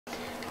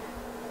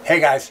Hey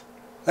guys,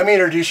 let me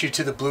introduce you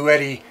to the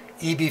Bluetti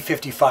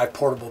EB55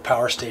 portable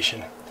power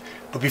station.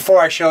 But before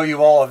I show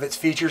you all of its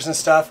features and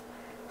stuff,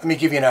 let me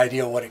give you an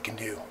idea of what it can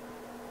do.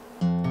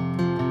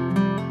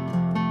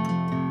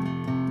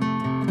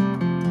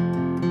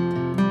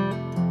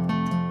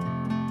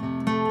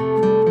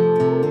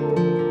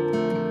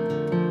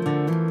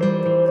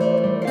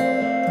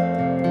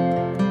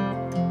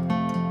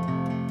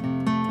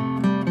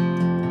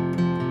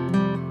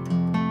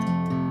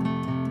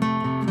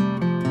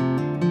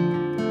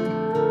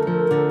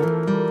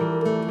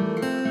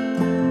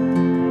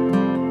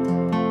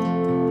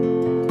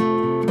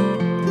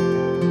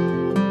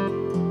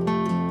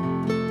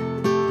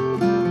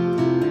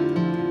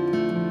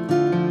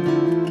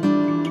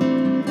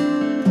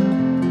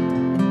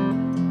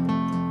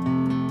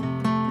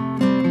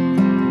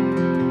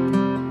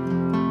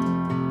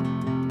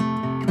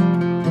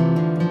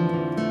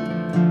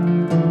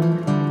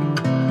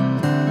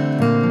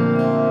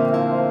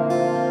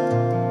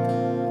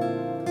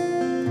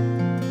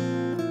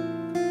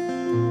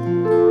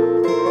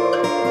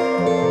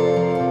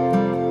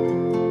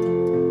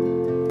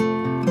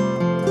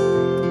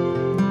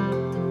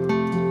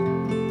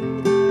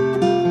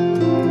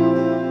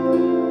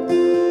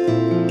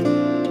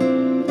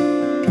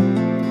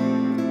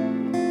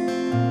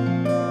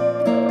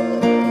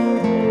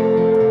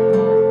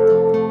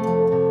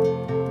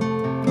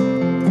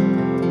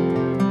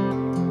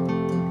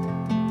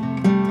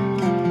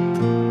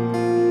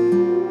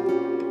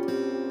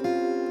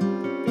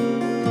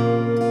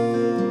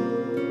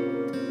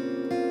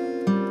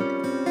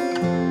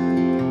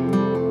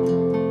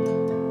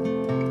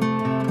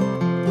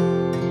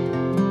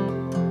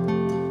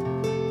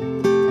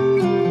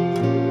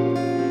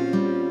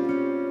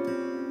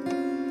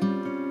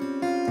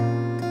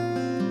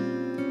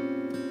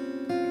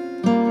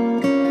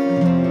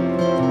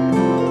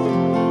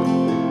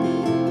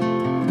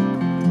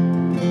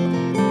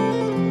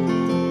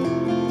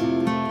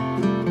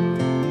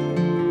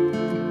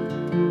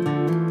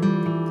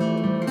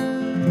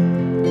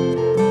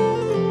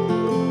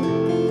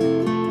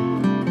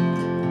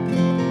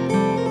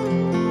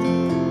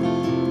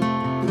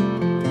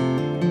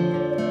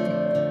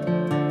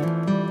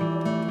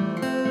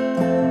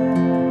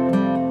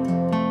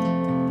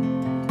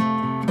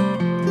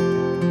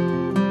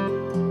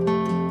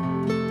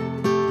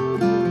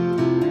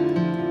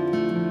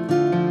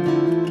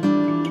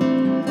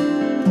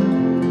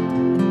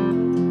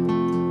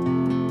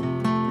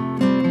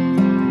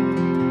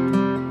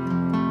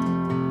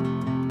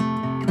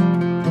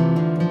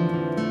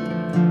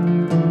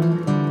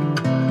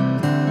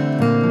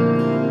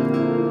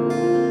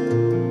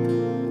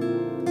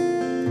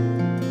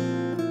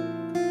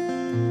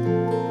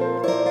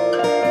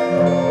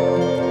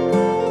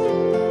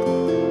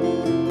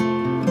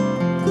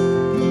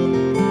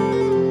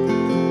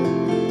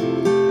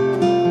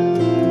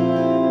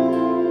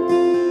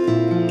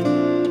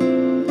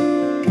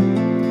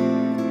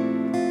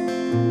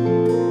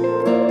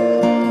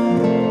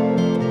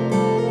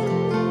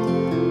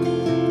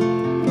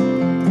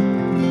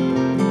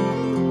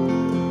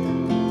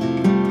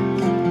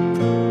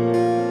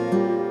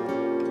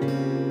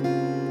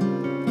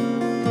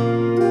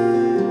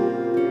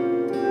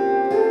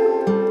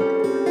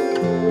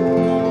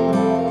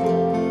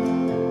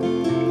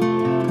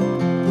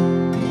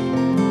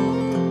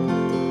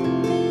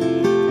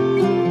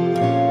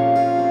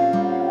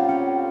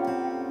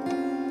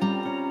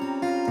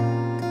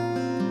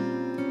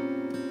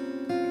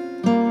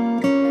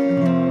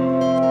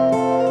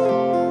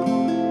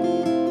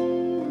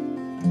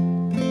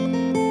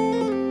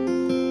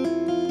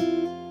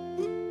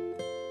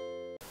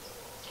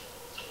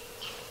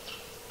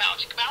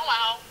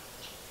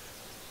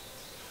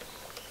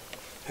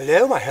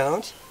 Hello, my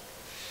hounds.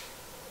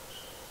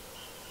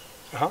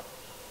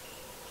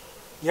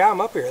 Yeah,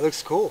 I'm up here. It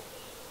looks cool.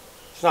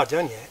 It's not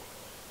done yet.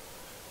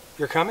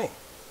 You're coming.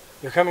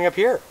 You're coming up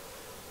here.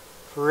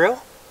 For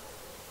real?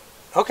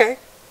 Okay.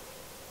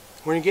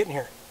 When are you getting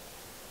here?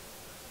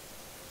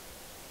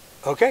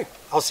 Okay.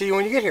 I'll see you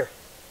when you get here.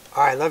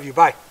 All right. Love you.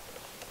 Bye.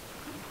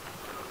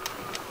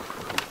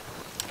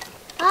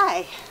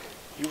 Hi.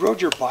 You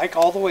rode your bike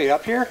all the way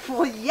up here?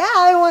 Well, yeah,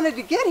 I wanted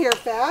to get here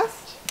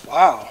fast.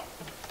 Wow.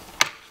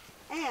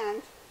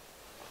 And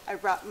I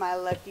brought my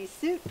lucky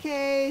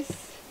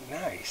suitcase.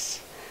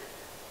 Nice.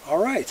 All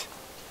right.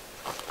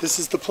 This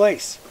is the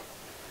place.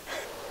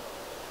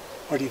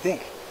 What do you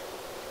think?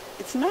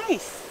 It's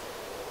nice.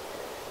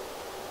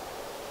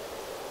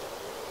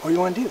 What do you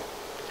want to do?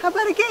 How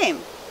about a game?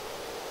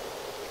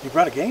 You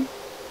brought a game?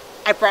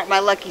 I brought my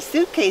lucky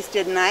suitcase,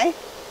 didn't I?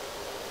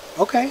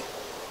 Okay.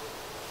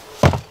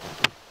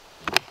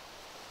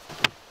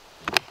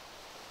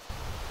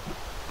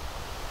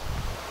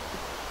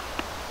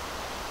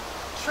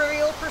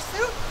 Trivial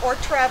Pursuit or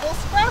Travel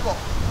Scrabble?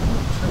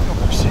 Trivial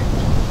Pursuit.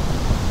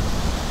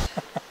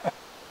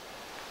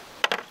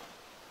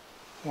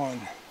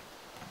 One.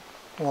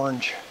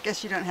 Orange.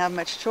 Guess you don't have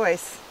much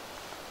choice.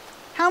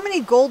 How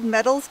many gold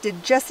medals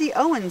did Jesse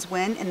Owens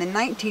win in the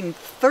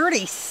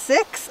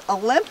 1936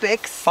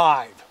 Olympics?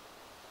 5.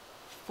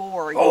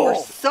 1.4. You were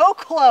so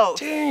close.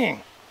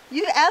 Dang.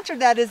 You answered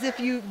that as if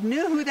you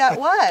knew who that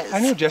was. I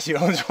knew Jesse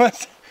Owens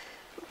was.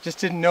 Just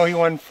didn't know he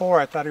won 4.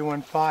 I thought he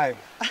won 5.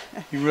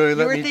 You really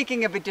let me. You were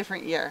thinking of a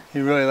different year.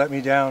 He really let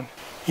me down.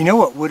 You know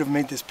what would have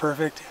made this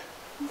perfect?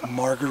 A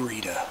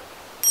margarita.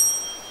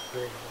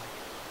 Very nice.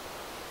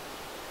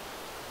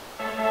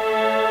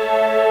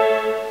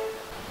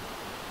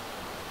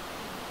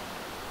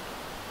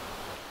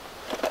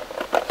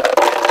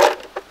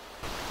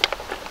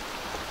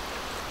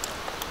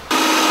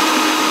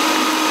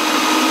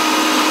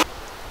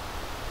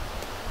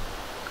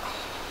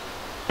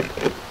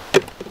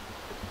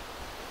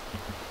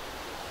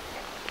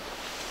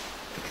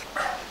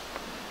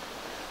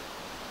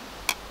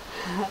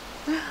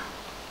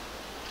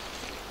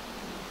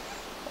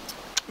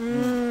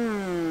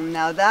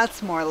 Now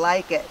that's more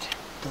like it.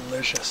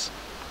 Delicious.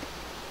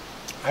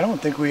 I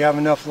don't think we have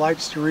enough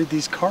lights to read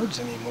these cards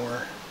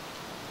anymore.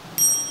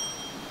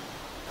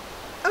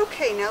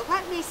 Okay, now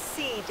let me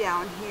see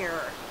down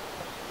here.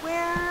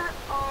 Where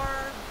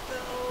are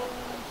those?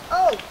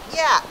 Oh,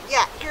 yeah,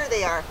 here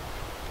they are.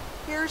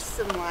 Here's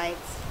some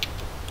lights.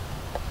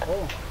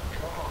 Oh my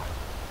God.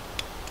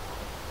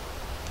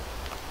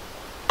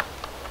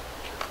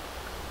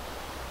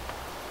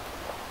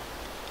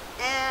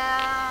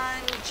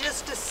 And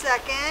just a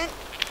second,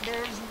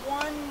 there's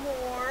one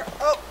more.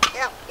 Oh,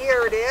 yeah,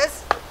 here it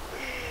is.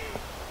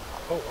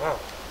 Oh, wow.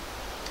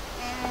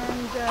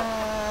 And,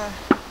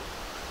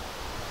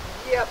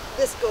 yep,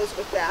 this goes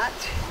with that.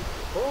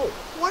 Oh.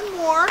 One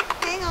more,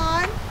 hang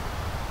on.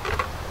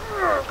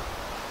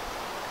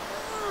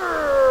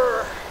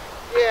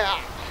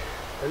 Yeah.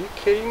 Are you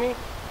kidding me?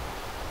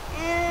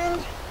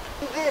 And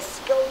this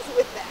goes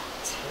with that.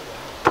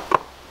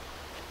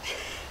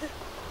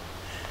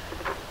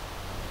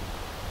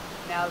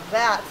 Now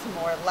that's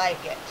more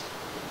like it.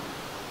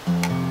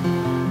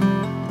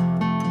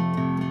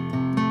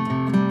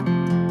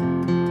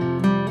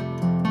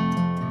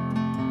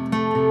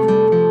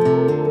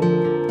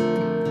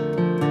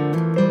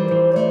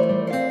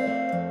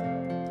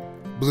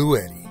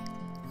 Bluetti,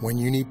 when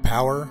you need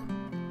power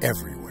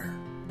everywhere.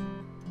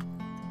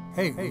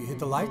 Hey, you hit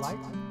the lights?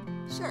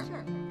 Sure.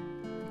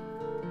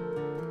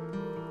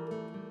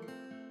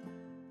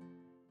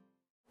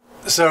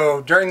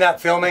 So during that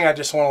filming, I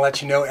just want to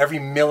let you know every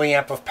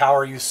milliamp of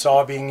power you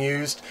saw being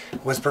used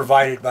was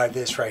provided by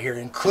this right here,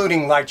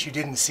 including lights you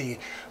didn't see,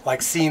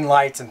 like scene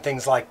lights and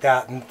things like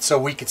that, and so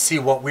we could see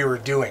what we were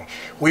doing.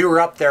 We were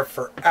up there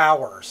for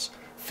hours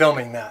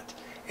filming that,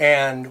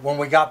 and when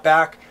we got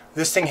back,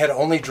 this thing had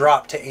only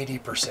dropped to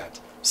 80%.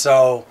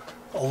 So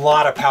a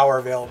lot of power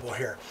available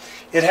here.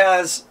 It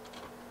has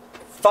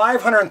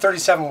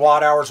 537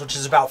 watt hours, which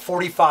is about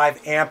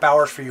 45 amp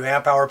hours for you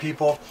amp hour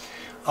people.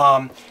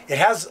 It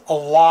has a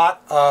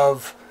lot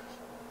of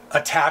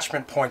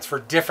attachment points for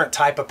different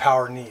type of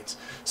power needs.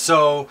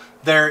 So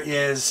there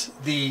is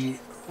the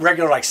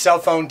regular like cell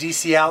phone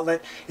DC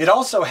outlet. It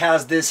also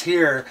has this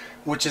here,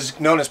 which is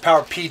known as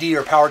power PD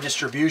or power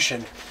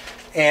distribution,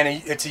 and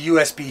it's a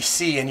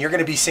USB-C, and you're going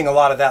to be seeing a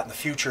lot of that in the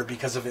future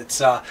because of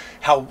its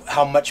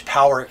how much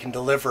power it can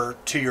deliver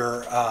to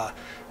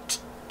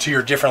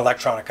your different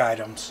electronic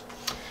items.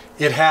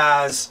 It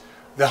has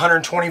the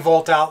 120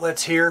 volt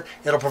outlets here.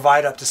 It'll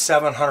provide up to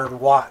 700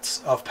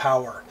 watts of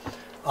power.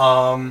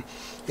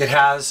 It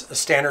has a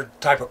standard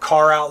type of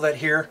car outlet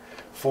here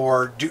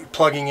for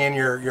plugging in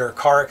your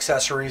car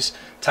accessories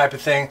type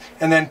of thing,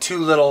 and then two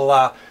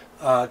little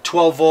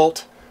 12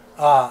 volt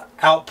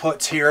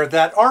outputs here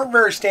that aren't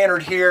very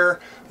standard here,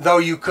 though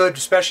you could,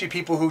 especially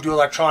people who do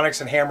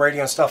electronics and ham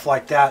radio and stuff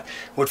like that,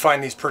 would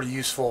find these pretty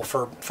useful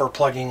for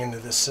plugging into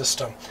this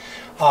system.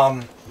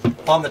 On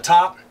the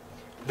top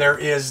there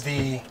is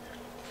a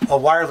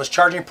wireless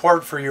charging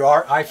port for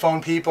your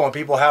iPhone people, and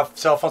people have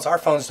cell phones. Our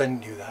phones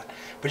didn't do that,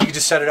 but you can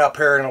just set it up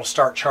here and it'll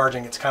start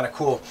charging. It's kind of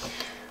cool.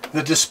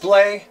 The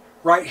display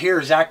right here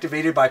is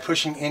activated by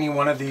pushing any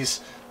one of these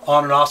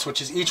on and off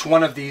switches. Each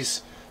one of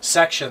these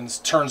sections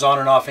turns on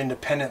and off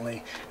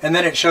independently, and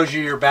then it shows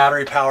you your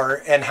battery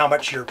power and how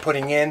much you're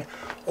putting in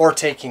or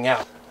taking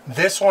out.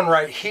 This one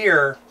right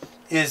here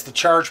is the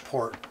charge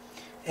port,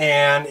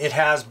 and it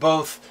has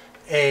both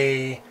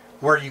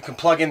where you can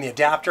plug in the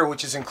adapter,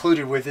 which is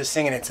included with this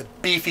thing, and it's a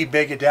beefy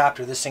big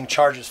adapter. This thing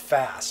charges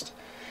fast.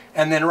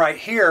 And then right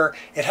here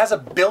it has a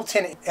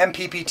built-in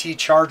MPPT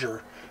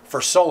charger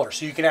for solar,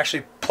 so you can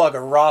actually plug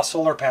a raw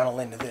solar panel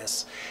into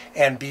this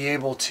and be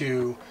able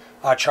to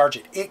charge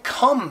it. It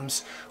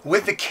comes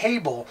with the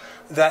cable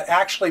that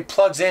actually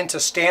plugs into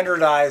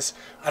standardized,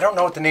 I don't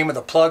know what the name of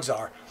the plugs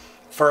are,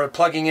 for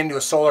plugging into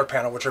a solar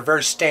panel, which are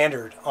very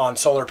standard on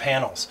solar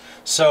panels.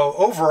 So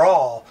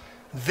overall,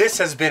 this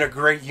has been a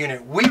great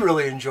unit. We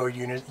really enjoyed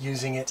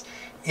using it.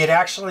 It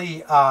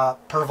actually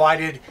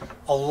provided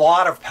a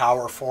lot of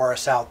power for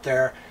us out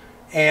there.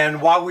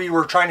 And while we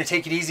were trying to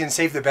take it easy and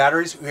save the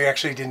batteries, we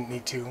actually didn't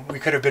need to. We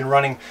could have been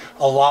running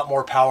a lot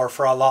more power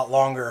for a lot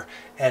longer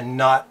and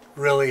not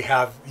really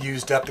have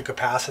used up the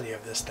capacity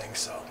of this thing.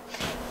 So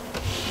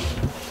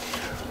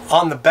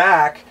on the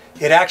back,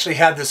 it actually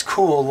had this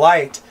cool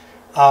light.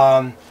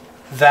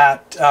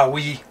 that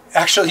we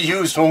actually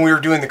used when we were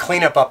doing the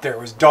cleanup up there. It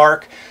was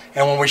dark,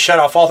 and when we shut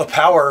off all the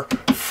power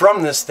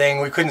from this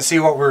thing, we couldn't see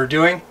what we were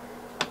doing.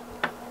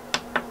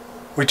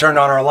 We turned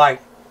on our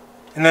light.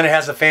 And then it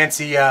has a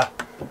fancy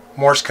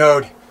Morse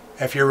code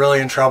if you're really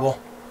in trouble.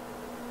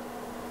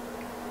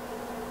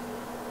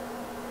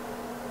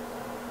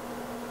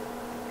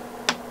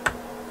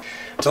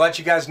 To let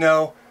you guys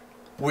know,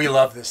 we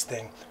love this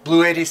thing.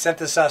 Bluetti sent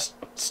this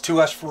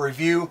to us for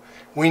review.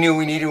 We knew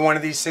we needed one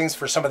of these things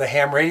for some of the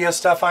ham radio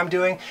stuff I'm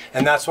doing,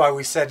 and that's why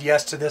we said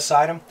yes to this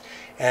item.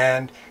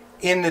 And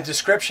in the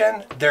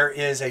description, there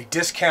is a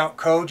discount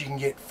code. You can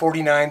get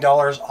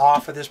 $49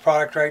 off of this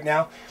product right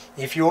now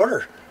if you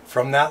order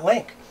from that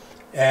link.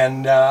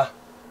 And I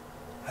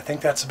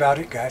think that's about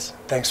it, guys.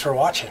 Thanks for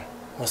watching.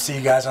 We'll see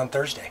you guys on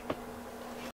Thursday.